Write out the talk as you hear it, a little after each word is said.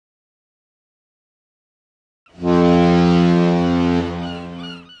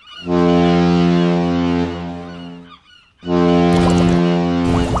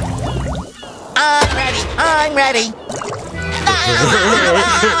ready.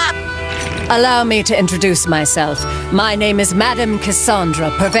 Allow me to introduce myself. My name is Madame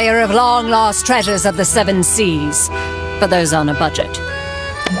Cassandra, purveyor of long-lost treasures of the 7 seas. For those on a budget.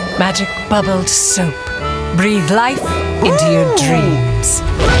 Magic bubbled soap. Breathe life into your dreams.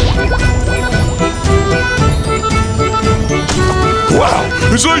 Wow,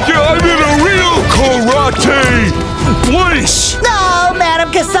 it's like I'm in a real karate place! No,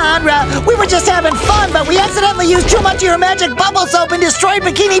 Madam Cassandra! We were just having fun, but we accidentally used too much of your magic bubble soap and destroyed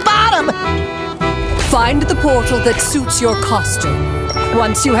Bikini Bottom! Find the portal that suits your costume.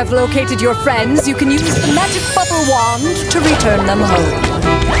 Once you have located your friends, you can use the magic bubble wand to return them home.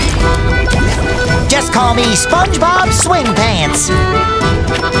 Just call me SpongeBob Swing Pants.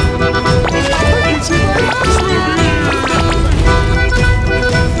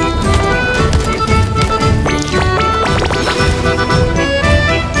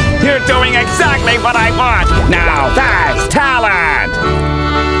 You're doing exactly what I want! Now that's talent!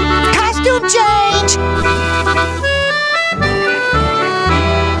 Costume change!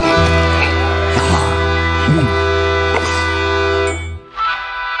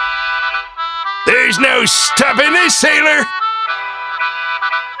 There's no stopping this, sailor!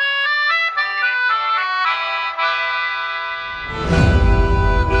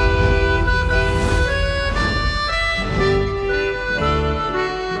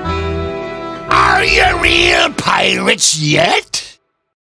 Are you real pirates yet?